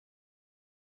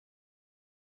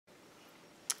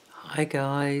Hi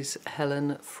guys,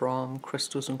 Helen from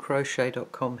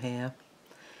crystalsandcrochet.com here.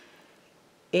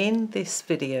 In this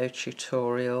video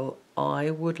tutorial I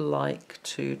would like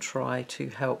to try to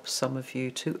help some of you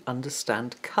to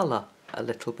understand colour a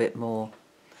little bit more.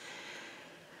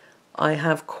 I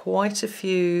have quite a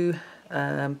few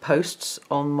posts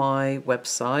on my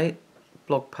website,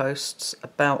 blog posts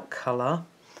about colour,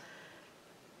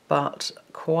 but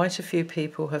quite a few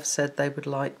people have said they would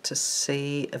like to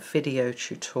see a video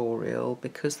tutorial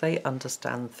because they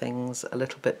understand things a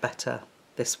little bit better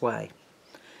this way.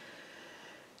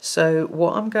 So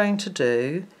what I'm going to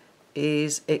do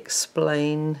is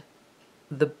explain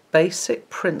the basic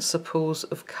principles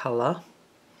of colour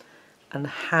and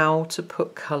how to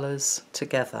put colours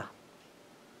together.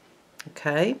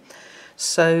 Okay,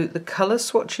 so the colour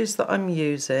swatches that I'm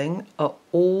using are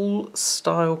all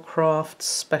Stylecraft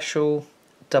Special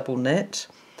double knit,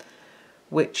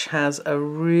 which has a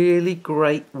really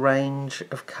great range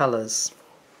of colours.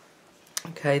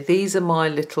 Okay, these are my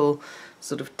little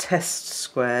sort of test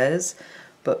squares,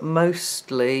 but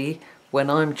mostly when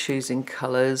I'm choosing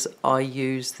colours I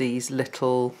use these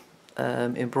little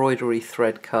embroidery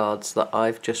thread cards that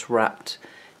I've just wrapped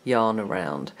yarn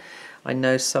around. I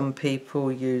know some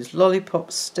people use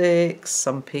lollipop sticks,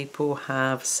 some people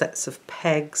have sets of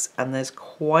pegs, and there's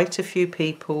quite a few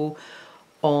people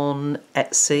on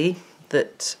Etsy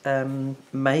that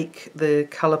make the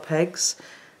colour pegs,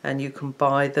 and you can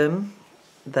buy them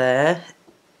there.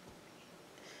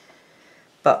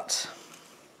 But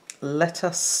let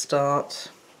us start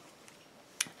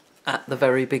at the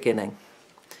very beginning.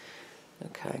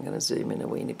 Okay, I'm going to zoom in a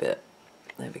weeny bit.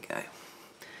 There we go.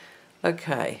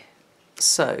 Okay,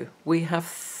 so we have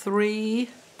three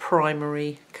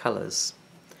primary colours: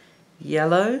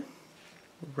 yellow,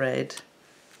 red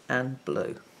and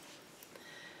blue.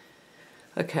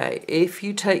 Okay, if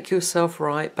you take yourself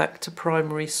right back to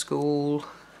primary school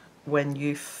when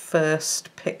you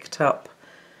first picked up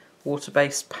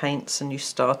water-based paints and you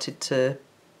started to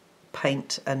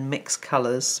paint and mix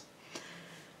colours,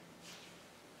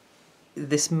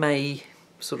 this may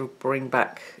sort of bring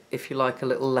back, if you like, a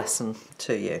little lesson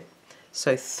to you.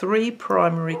 So three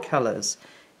primary colours: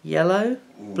 yellow,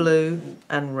 blue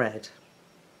and red.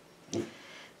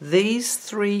 These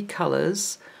three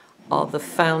colours are the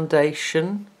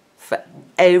foundation for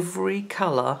every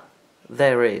colour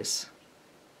there is.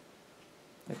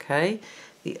 Okay,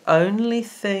 the only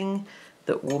thing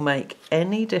that will make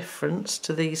any difference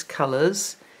to these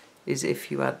colours is if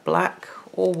you add black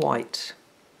or white.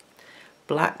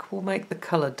 Black will make the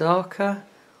colour darker,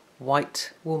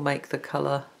 white will make the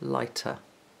colour lighter.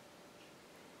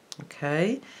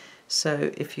 Okay,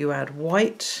 so if you add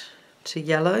white to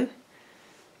yellow,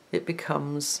 it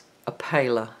becomes a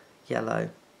paler yellow.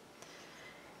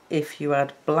 If you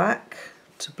add black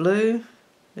to blue,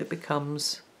 it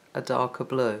becomes a darker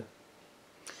blue.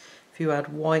 If you add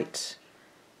white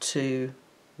to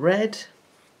red,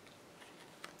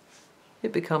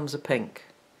 it becomes a pink.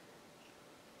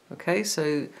 Okay,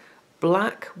 so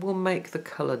black will make the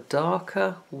colour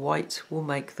darker, white will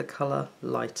make the colour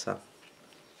lighter.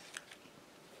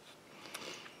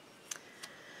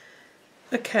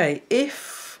 Okay,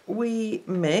 if we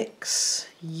mix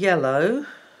yellow,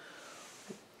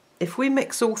 if we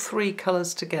mix all three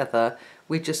colours together,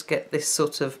 we just get this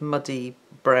sort of muddy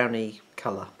browny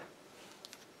colour,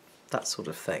 that sort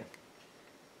of thing.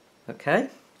 Okay,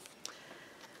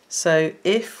 so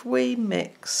if we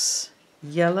mix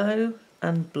yellow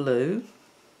and blue,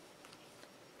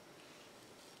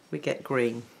 we get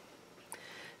green.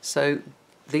 So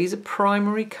these are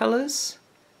primary colours,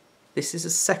 this is a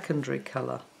secondary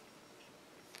colour.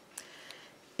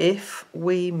 If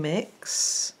we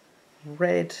mix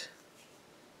red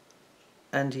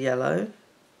and yellow,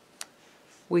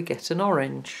 we get an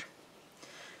orange.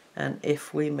 And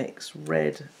if we mix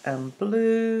red and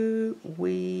blue,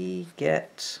 we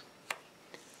get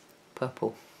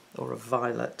purple or a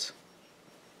violet.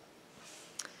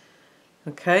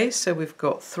 Okay, so we've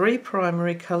got three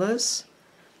primary colours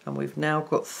and we've now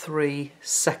got three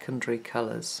secondary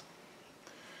colours.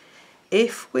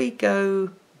 If we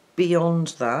go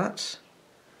beyond that,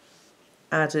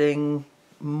 adding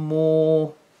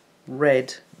more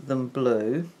red than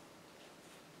blue,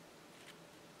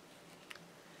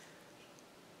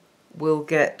 we'll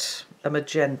get a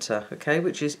magenta, okay,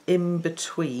 which is in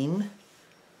between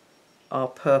our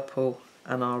purple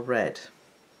and our red.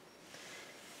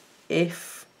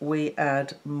 If we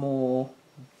add more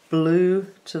blue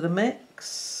to the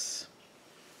mix,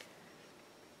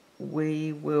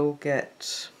 we will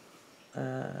get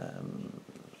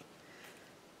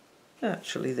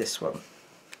actually this one,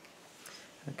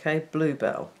 okay,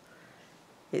 bluebell.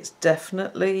 It's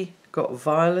definitely got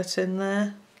violet in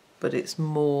there, but it's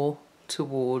more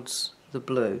towards the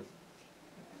blue.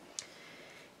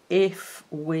 If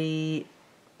we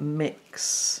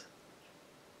mix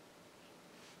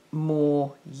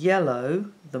more yellow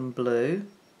than blue,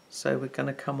 so we're going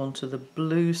to come onto the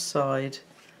blue side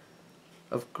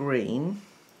of green,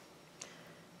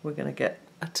 we're going to get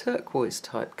a turquoise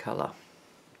type colour.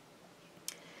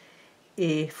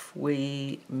 If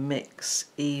we mix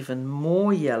even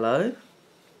more yellow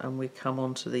and we come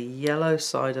onto the yellow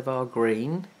side of our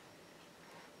green,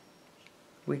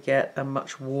 we get a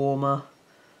much warmer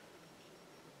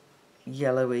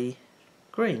yellowy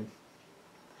green.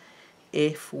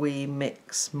 If we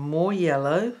mix more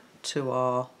yellow to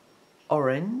our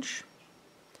orange,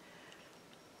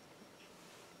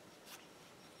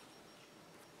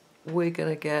 we're going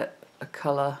to get a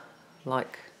colour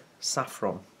like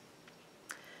saffron.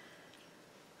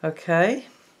 Okay,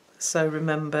 so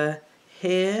remember,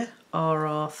 here are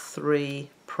our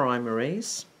three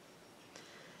primaries.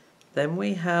 Then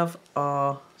we have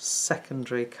our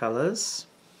secondary colours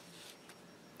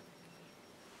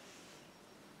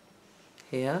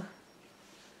here,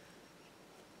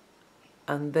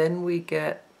 and then we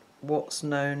get what's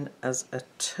known as a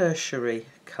tertiary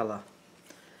colour.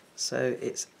 So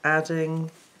it's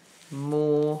adding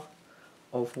more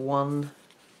of one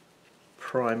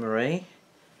primary.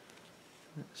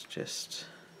 Let's just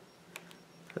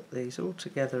put these all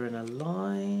together in a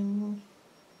line.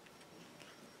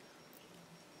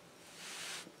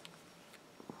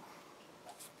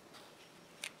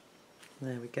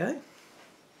 There we go.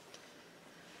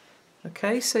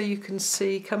 Okay, so you can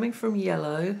see coming from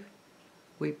yellow,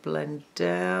 we blend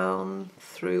down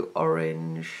through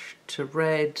orange to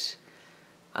red,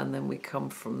 and then we come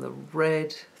from the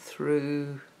red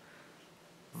through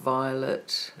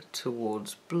violet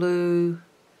towards blue,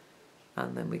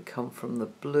 and then we come from the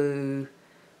blue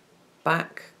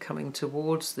back coming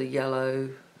towards the yellow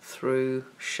through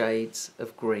shades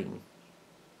of green.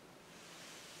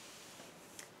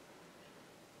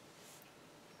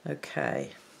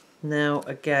 Okay, now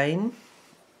again,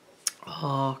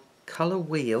 our colour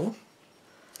wheel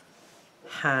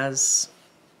has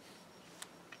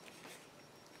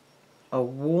a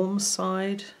warm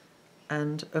side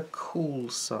and a cool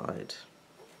side.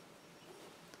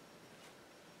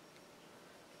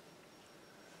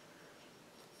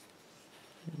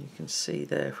 And you can see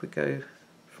there, if we go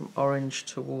from orange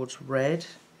towards red,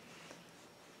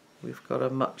 we've got a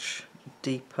much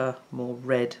deeper, more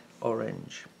red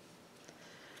orange.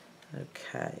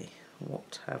 Okay,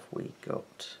 what have we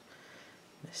got?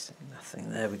 Missing nothing,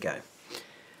 there we go.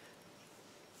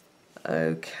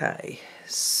 Okay,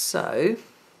 so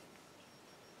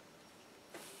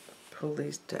pull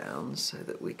these down so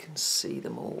that we can see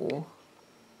them all.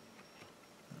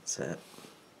 That's it.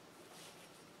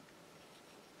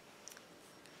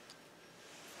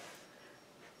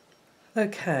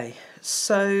 Okay,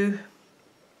 so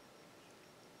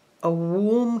a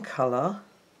warm colour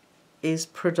is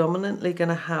predominantly going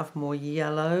to have more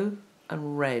yellow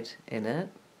and red in it,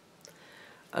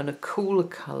 and a cooler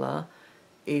colour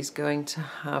is going to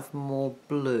have more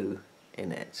blue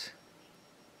in it.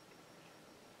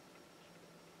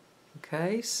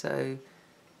 Okay, so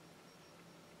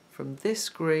from this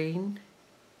green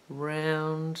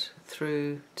round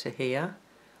through to here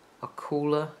are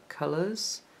cooler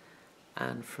colours,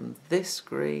 and from this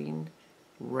green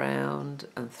round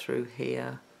and through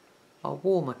here are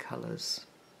warmer colours.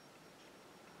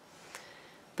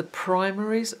 The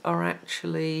primaries are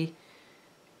actually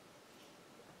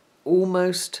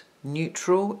almost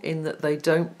neutral in that they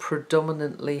don't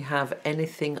predominantly have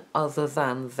anything other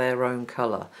than their own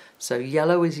colour. So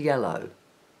yellow is yellow,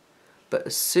 but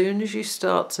as soon as you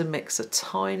start to mix a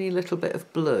tiny little bit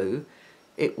of blue,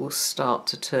 it will start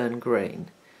to turn green.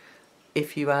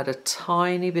 If you add a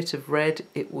tiny bit of red,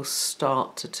 it will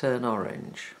start to turn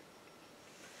orange.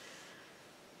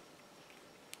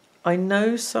 I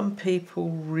know some people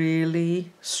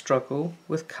really struggle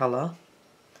with colour,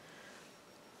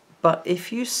 but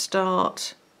if you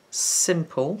start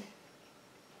simple,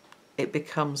 it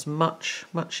becomes much,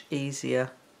 much easier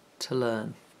to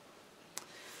learn.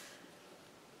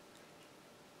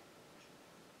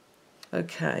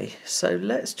 Okay, so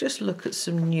let's just look at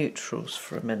some neutrals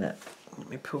for a minute. Let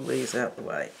me pull these out the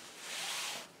way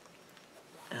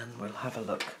and we'll have a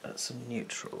look at some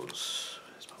neutrals.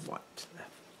 There's my white there.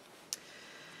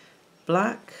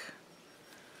 Black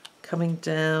coming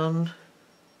down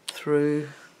through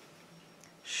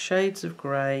shades of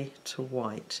grey to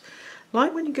white.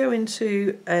 Like when you go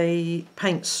into a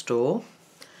paint store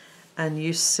and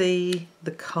you see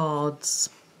the cards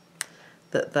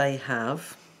that they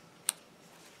have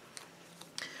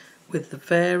with the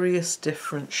various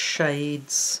different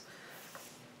shades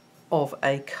of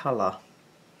a colour.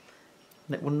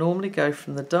 And it will normally go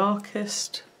from the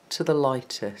darkest to the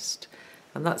lightest,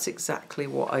 and that's exactly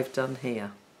what I've done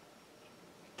here.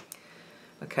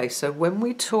 Okay, so when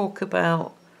we talk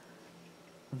about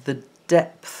the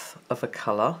depth of a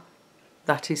colour,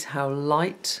 that is how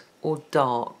light or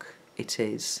dark it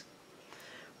is.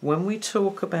 When we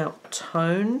talk about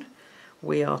tone,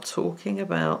 we are talking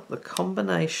about the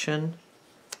combination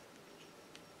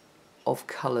of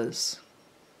colours.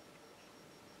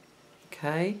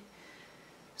 Okay,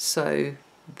 so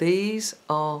these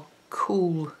are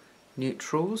cool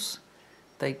neutrals.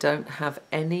 They don't have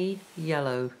any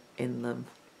yellow in them.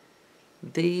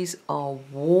 These are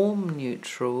warm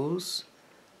neutrals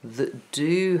that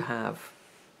do have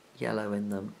yellow in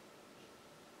them.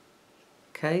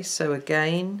 Okay, so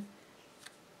again,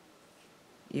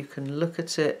 you can look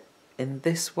at it in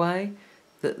this way,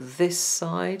 that this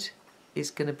side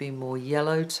is going to be more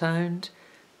yellow toned,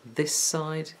 this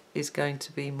side is going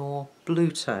to be more blue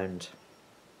toned.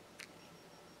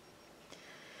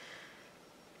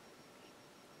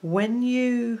 When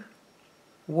you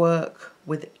work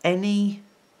with any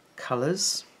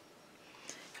colours,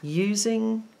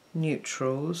 using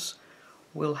neutrals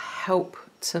will help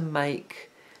to make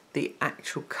the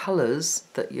actual colours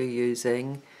that you're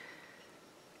using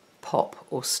pop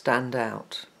or stand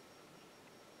out.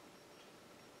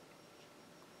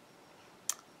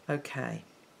 Okay,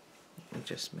 let me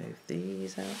just move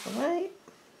these out of the way,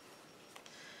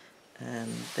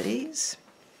 and these.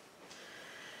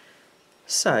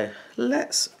 So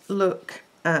let's look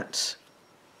at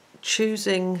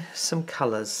choosing some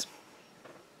colours.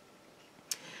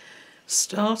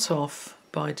 Start off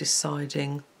by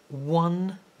deciding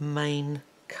one main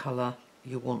colour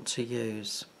you want to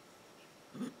use.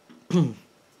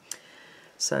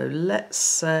 So let's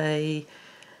say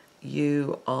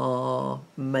you are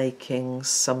making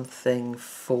something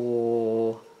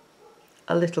for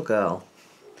a little girl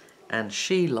and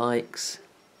she likes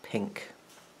pink.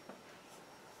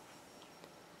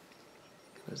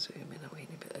 I'm going to zoom in a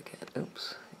weeny bit again.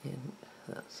 Oops, in,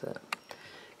 that's it.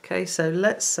 Okay, so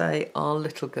let's say our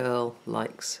little girl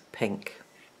likes pink.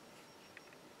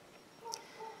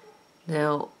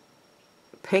 Now,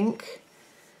 pink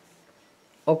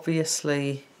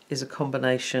obviously is a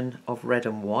combination of red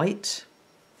and white.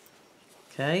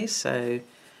 Okay, so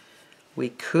we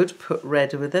could put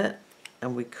red with it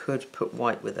and we could put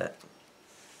white with it.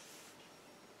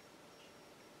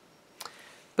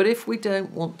 But if we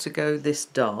don't want to go this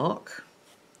dark,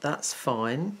 that's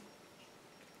fine.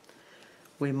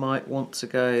 We might want to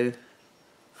go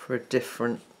for a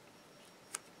different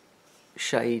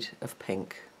shade of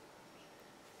pink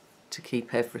to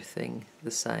keep everything the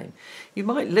same. You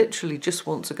might literally just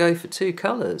want to go for two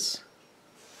colours.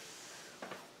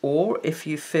 Or if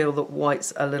you feel that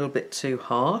white's a little bit too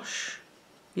harsh,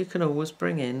 you can always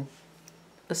bring in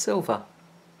a silver.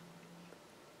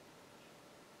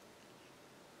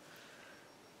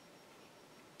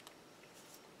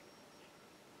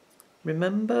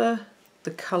 Remember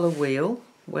the colour wheel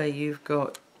where you've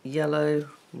got yellow,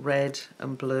 red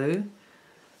and blue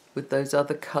with those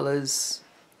other colours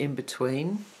in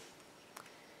between?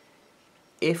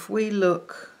 If we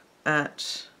look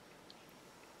at,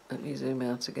 let me zoom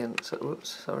out again, so, oops,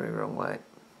 sorry, wrong way.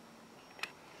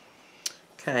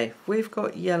 Okay, we've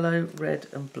got yellow, red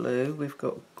and blue, we've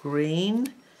got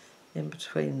green in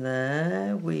between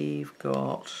there, we've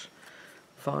got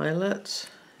violet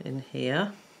in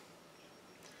here,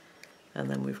 and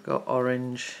then we've got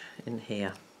orange in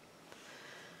here.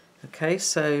 Okay,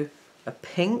 so a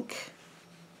pink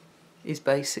is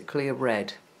basically a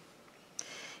red.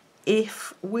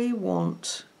 If we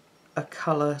want a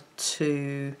colour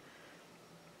to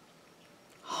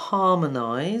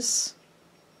harmonise,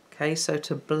 okay, so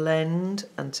to blend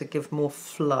and to give more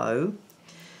flow,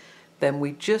 then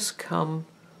we just come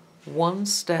one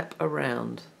step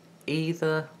around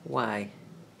either way.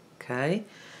 Okay,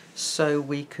 so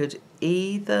we could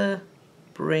either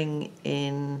bring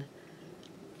in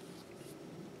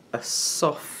a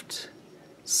soft,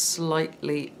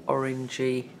 slightly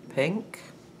orangey pink,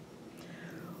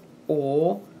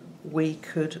 or we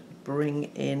could bring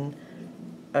in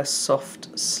a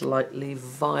soft, slightly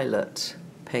violet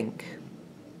pink.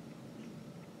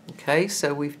 Okay,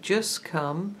 so we've just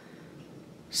come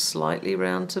slightly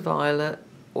round to violet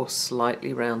or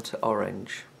slightly round to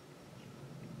orange.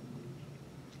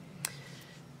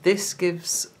 This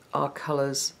gives our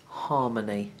colours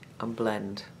harmony and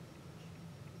blend.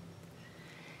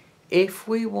 If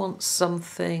we want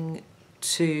something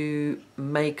to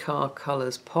make our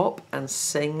colours pop and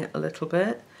sing a little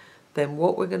bit, then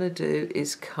what we're going to do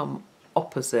is come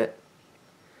opposite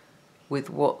with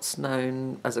what's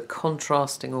known as a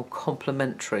contrasting or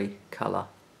complementary colour.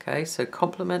 Okay, so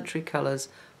complementary colours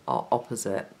are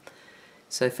opposite.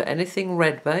 So for anything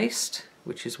red based,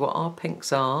 which is what our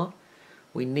pinks are,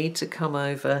 we need to come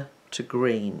over to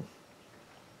green.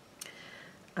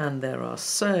 And there are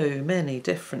so many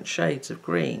different shades of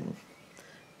green,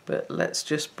 but let's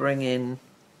just bring in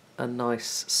a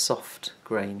nice soft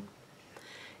green.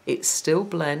 It still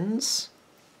blends,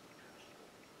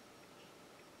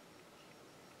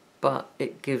 but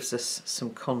it gives us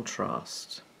some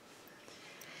contrast.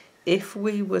 If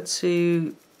we were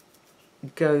to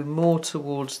go more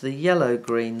towards the yellow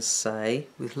greens, say,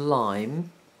 with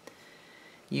lime,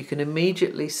 you can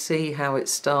immediately see how it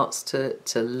starts to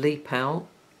leap out,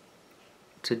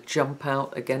 to jump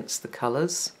out against the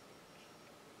colours.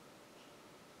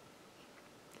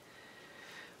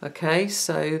 Okay,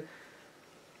 so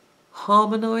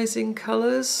harmonising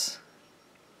colours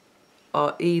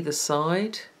are either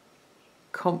side,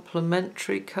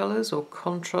 complementary colours or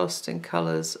contrasting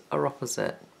colours are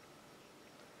opposite.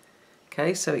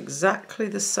 Okay, so exactly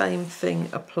the same thing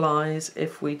applies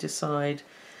if we decide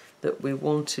that we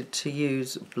wanted to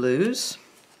use blues.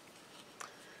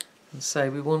 And so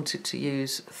we wanted to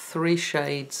use 3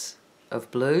 shades of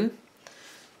blue.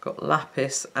 Got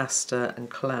Lapis, Aster and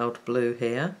Cloud Blue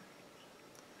here.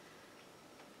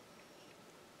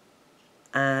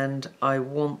 And I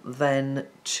want then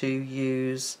to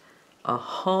use a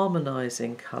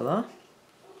harmonising colour.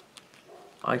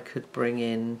 I could bring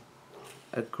in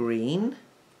a green,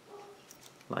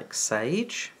 like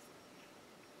sage.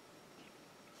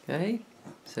 Okay,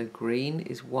 so green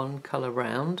is one colour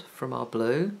round from our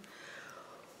blue.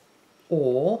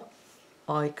 Or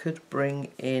I could bring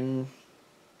in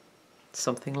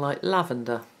something like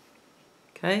lavender.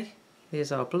 Okay,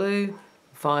 here's our blue,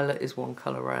 violet is one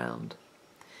colour round.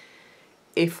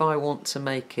 If I want to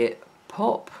make it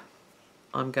pop,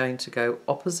 I'm going to go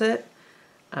opposite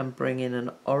and bring in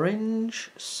an orange,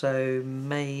 so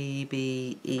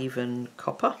maybe even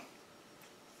copper.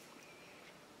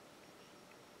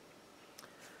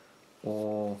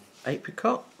 Or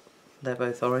apricot, they're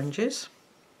both oranges.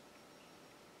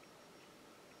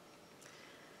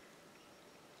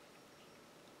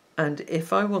 And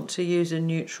if I want to use a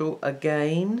neutral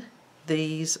again,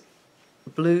 these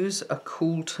blues are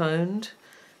cool toned,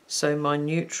 so my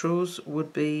neutrals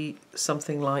would be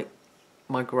something like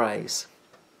my greys.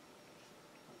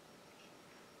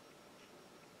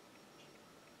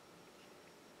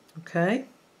 Okay,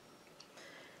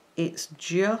 it's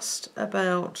just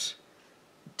about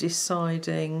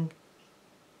deciding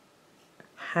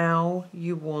how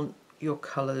you want your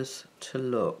colours to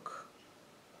look.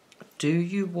 Do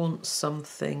you want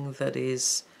something that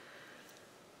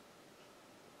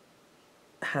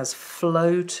has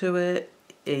flow to it,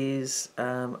 is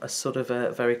a sort of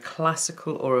a very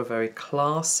classical or a very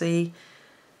classy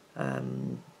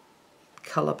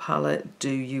colour palette?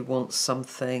 Do you want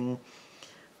something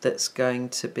that's going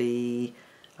to be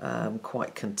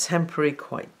quite contemporary,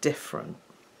 quite different?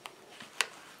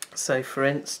 So for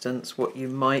instance, what you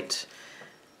might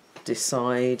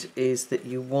decide is that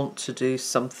you want to do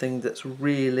something that's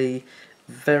really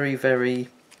very, very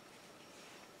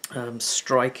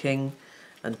striking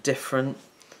and different.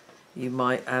 You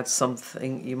might add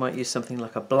something, you might use something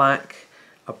like a black,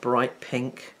 a bright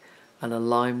pink and a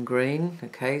lime green.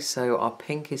 Okay, so our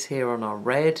pink is here on our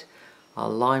red, our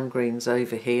lime green's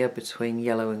over here between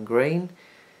yellow and green.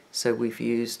 So we've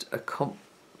used a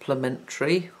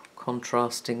complementary,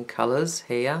 contrasting colours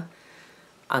here,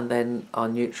 and then our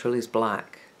neutral is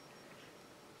black.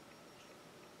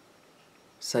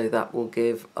 So that will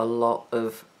give a lot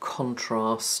of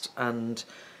contrast and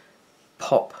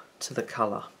pop to the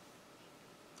colour.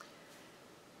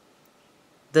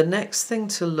 The next thing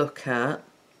to look at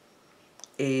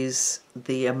is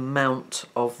the amount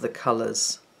of the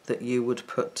colours that you would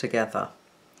put together.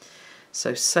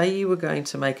 So say you were going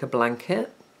to make a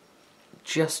blanket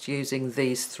just using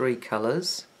these 3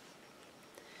 colours.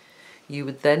 You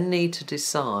would then need to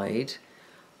decide,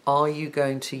 are you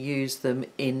going to use them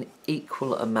in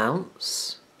equal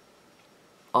amounts?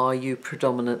 Are you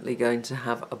predominantly going to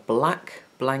have a black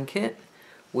blanket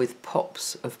with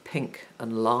pops of pink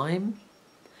and lime?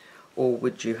 Or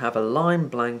would you have a lime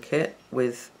blanket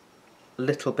with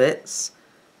little bits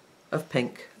of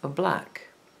pink and black?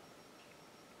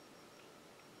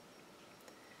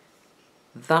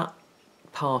 That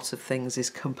part of things is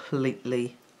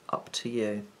completely up to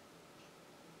you.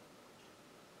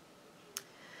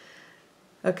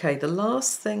 Okay, the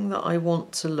last thing that I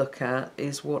want to look at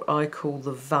is what I call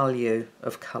the value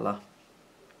of colour.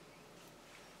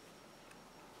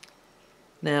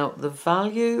 Now, the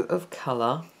value of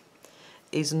colour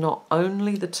is not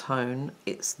only the tone,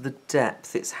 it's the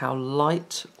depth, it's how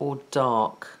light or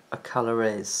dark a colour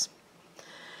is.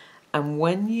 And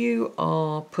when you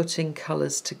are putting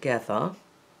colours together,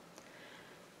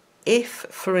 if,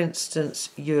 for instance,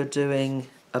 you're doing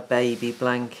a baby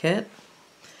blanket,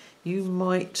 you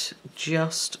might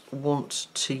just want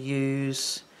to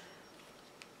use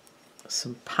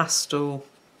some pastel,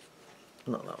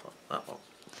 not that one, that one,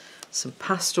 some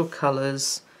pastel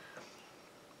colours,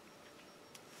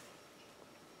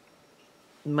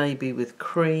 maybe with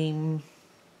cream,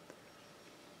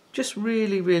 just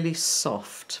really, really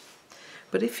soft.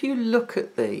 But if you look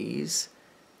at these,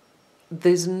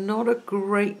 there's not a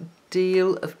great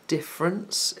deal of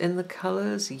difference in the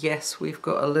colours. Yes, we've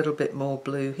got a little bit more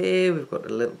blue here, we've got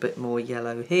a little bit more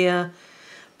yellow here,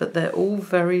 but they're all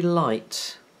very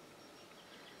light.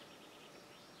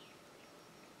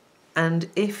 And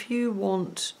if you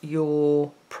want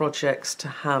your projects to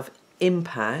have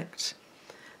impact,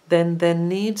 then there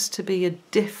needs to be a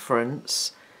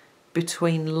difference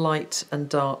between light and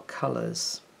dark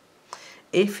colours.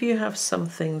 If you have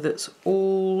something that's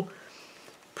all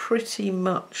pretty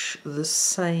much the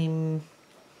same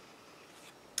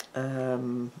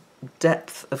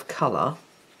depth of colour,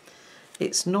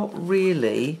 it's not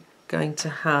really going to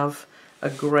have a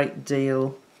great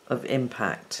deal of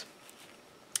impact.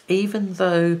 Even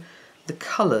though the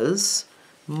colours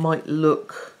might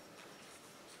look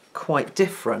quite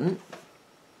different,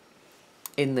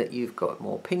 in that you've got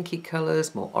more pinky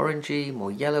colours, more orangey,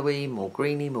 more yellowy, more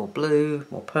greeny, more blue,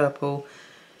 more purple.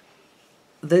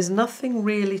 There's nothing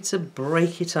really to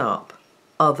break it up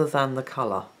other than the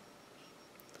colour.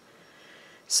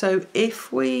 So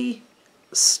if we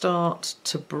start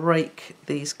to break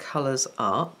these colours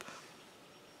up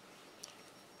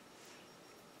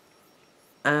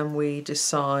and we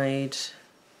decide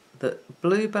that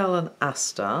Bluebell and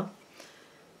Aster,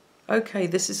 okay,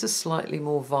 this is a slightly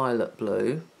more violet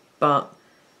blue, but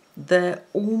they're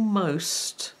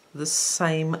almost the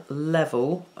same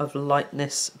level of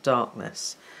lightness,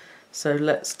 darkness. So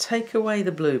let's take away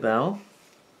the Bluebell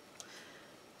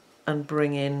and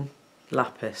bring in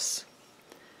Lapis,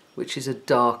 which is a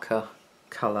darker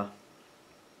colour.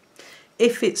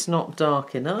 If it's not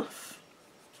dark enough,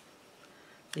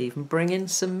 even bring in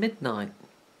some Midnight.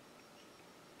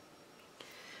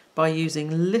 By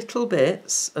using little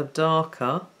bits of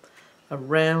darker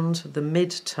around the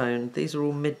mid-tone, these are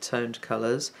all mid-toned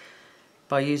colours,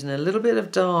 by using a little bit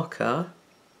of darker,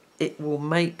 it will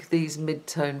make these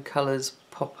mid-tone colours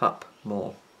pop up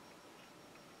more.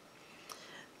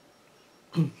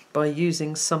 By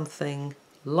using something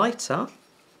lighter,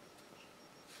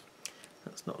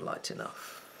 that's not light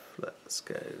enough, let's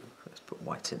put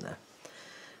white in there.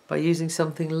 By using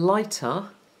something lighter,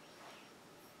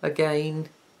 again,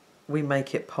 we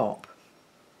make it pop.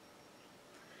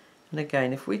 And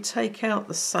again, if we take out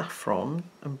the saffron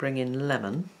and bring in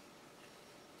lemon,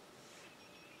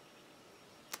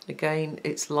 again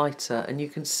it's lighter, and you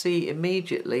can see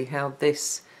immediately how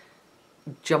this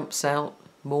jumps out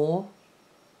more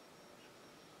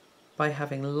by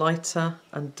having lighter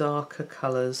and darker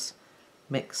colours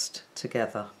mixed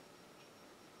together.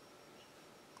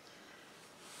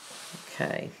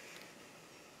 Okay.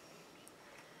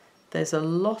 There's a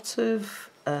lot of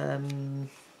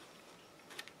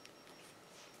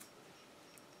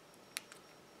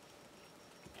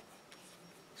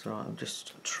sorry, I'm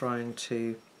just trying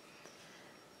to.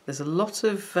 There's a lot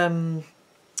of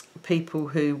people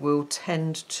who will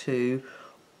tend to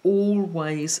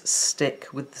always stick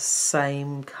with the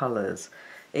same colours.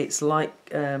 It's like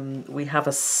we have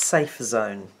a safe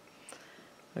zone.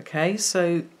 Okay,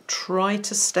 so try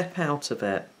to step out of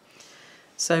it.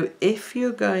 So if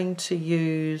you're going to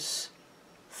use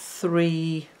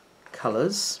 3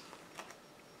 colours,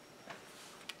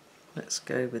 let's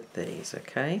go with these,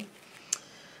 okay?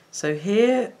 So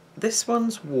here, this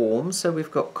one's warm, so we've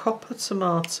got Copper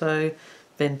Tomato,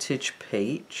 Vintage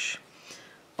Peach.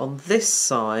 On this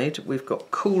side, we've got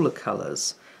cooler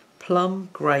colours, Plum,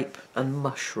 Grape and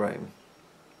Mushroom,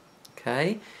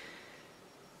 okay?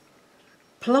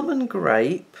 Plum and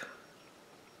Grape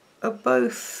are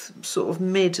both sort of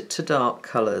mid to dark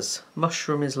colours.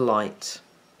 Mushroom is light.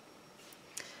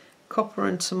 Copper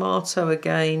and Tomato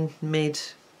again mid.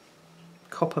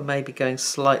 Copper maybe going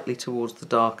slightly towards the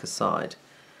darker side.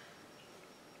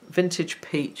 Vintage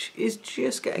Peach is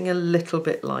just getting a little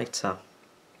bit lighter.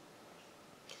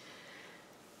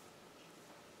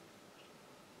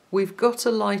 We've got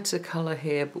a lighter colour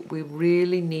here, but we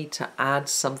really need to add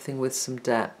something with some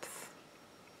depth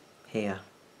here.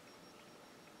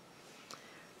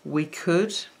 We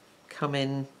could come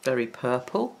in very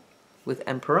purple with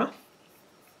Emperor,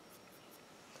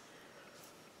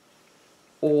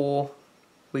 or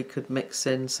we could mix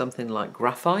in something like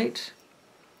graphite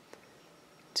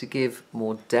to give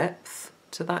more depth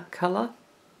to that colour.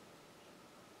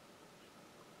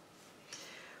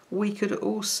 We could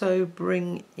also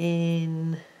bring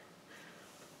in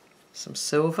some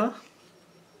silver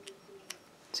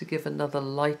to give another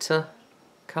lighter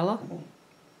colour.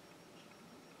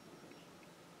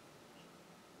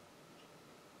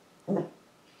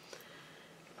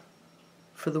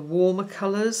 For the warmer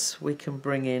colours, we can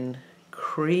bring in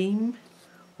cream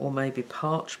or maybe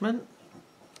parchment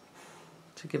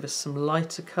to give us some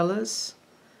lighter colours.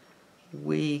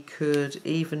 We could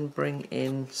even bring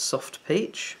in soft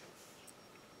peach,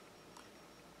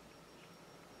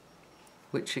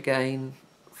 which again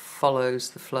follows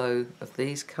the flow of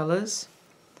these colours.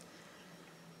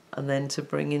 And then to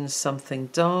bring in something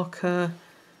darker,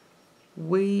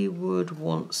 we would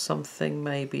want something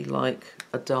maybe like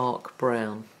a dark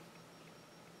brown.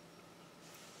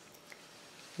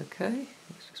 Okay,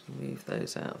 let's just move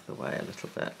those out of the way a little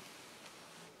bit.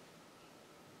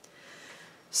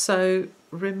 So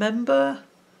remember,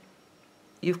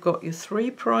 you've got your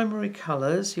three primary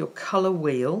colours, your colour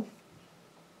wheel.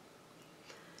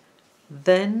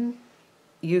 Then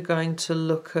you're going to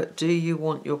look at, do you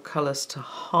want your colours to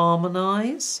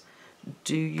harmonise?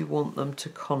 Do you want them to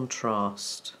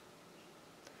contrast?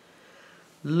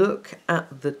 Look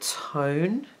at the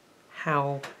tone,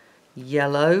 how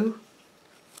yellow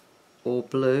or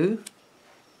blue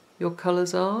your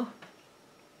colours are,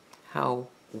 how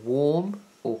warm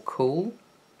or cool.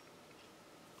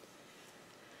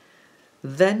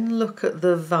 Then look at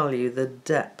the value, the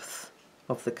depth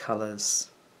of the colours,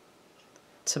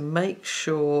 to make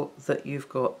sure that you've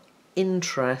got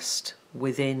interest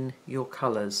within your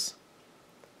colours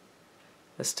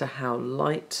as to how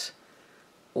light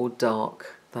or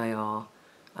dark they are,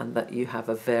 and that you have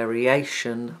a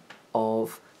variation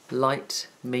of light,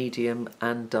 medium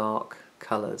and dark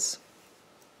colours.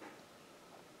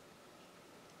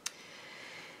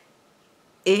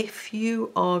 If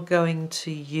you are going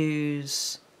to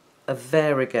use a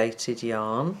variegated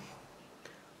yarn,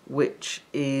 which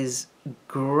is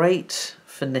great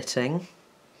for knitting,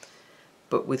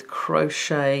 but with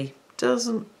crochet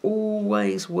doesn't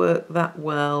always work that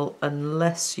well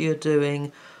unless you're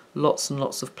doing lots and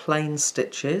lots of plain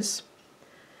stitches,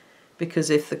 because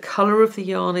if the colour of the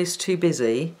yarn is too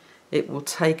busy, it will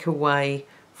take away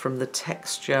from the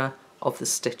texture of the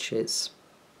stitches.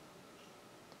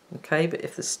 Okay, but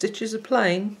if the stitches are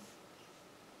plain,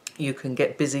 you can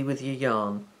get busy with your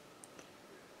yarn.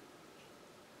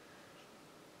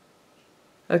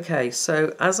 Okay,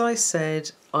 so as I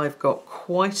said, I've got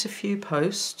quite a few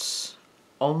posts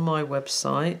on my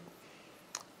website,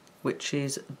 which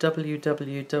is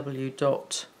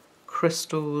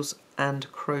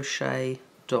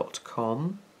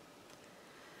www.crystalsandcrochet.com.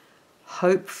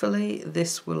 Hopefully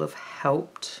this will have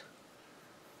helped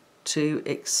to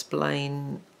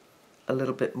explain a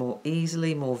little bit more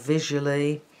easily, more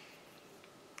visually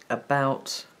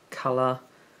about colour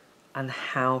and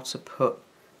how to put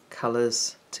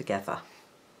colours together.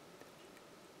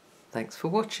 Thanks for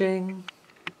watching.